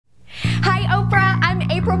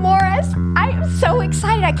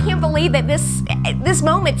I can't believe that this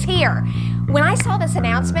moment's here. When I saw this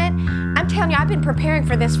announcement, I'm telling you, I've been preparing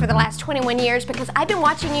for this for the last 21 years because I've been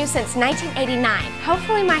watching you since 1989.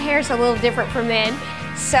 Hopefully my hair's a little different from then.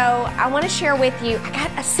 So I want to share with you, I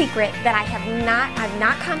got a secret that I've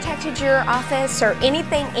not contacted your office or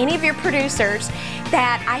anything, any of your producers,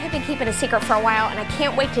 that I have been keeping a secret for a while, and I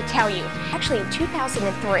can't wait to tell you. Actually, in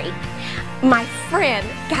 2003, my friend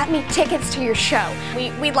got me tickets to your show.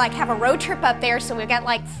 We'd like have a road trip up there, so we've got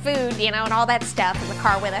like food, you know, and all that stuff in the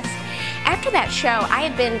car with us. After that show, I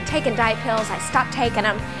had been taking diet pills. I stopped taking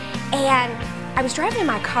them, and I was driving in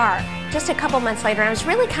my car just a couple months later, and I was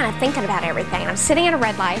really kind of thinking about everything. I'm sitting at a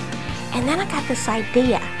red light, and then I got this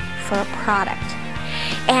idea for a product.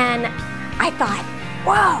 And I thought,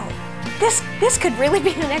 whoa, this could really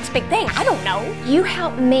be the next big thing. I don't know. You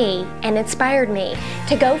helped me and inspired me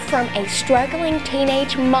to go from a struggling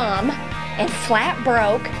teenage mom and flat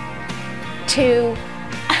broke to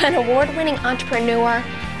an award-winning entrepreneur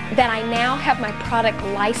that I now have my product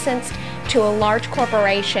licensed to a large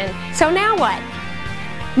corporation. So now what?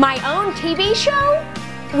 My own TV show?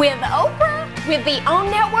 With Oprah? With the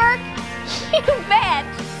OWN network? You bet!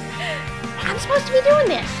 I'm supposed to be doing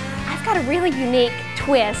this. I've got a really unique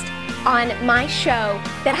twist on my show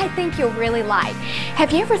that I think you'll really like.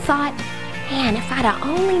 Have you ever thought, man, if I'd have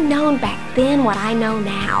only known back then what I know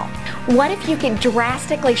now? What if you could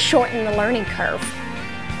drastically shorten the learning curve?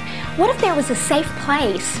 What if there was a safe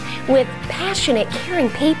place with passionate, caring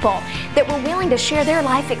people that were willing to share their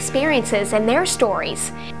life experiences and their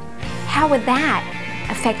stories? How would that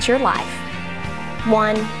affect your life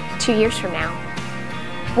 1, 2 years from now?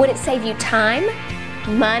 Would it save you time,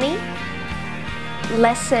 money,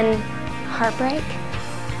 lessen heartbreak?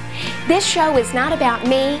 This show is not about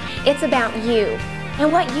me, it's about you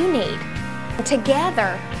and what you need.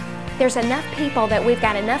 Together, there's enough people that we've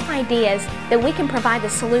got enough ideas that we can provide the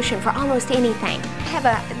solution for almost anything. I have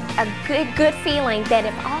a good feeling that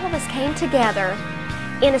if all of us came together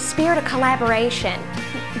in a spirit of collaboration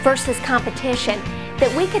versus competition,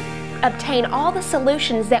 that we could obtain all the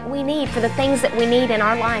solutions that we need for the things that we need in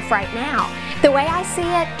our life right now. The way I see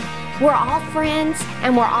it, we're all friends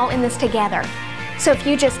and we're all in this together. So if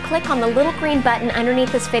you just click on the little green button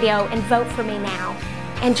underneath this video and vote for me now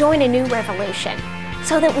and join a new revolution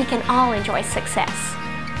so that we can all enjoy success.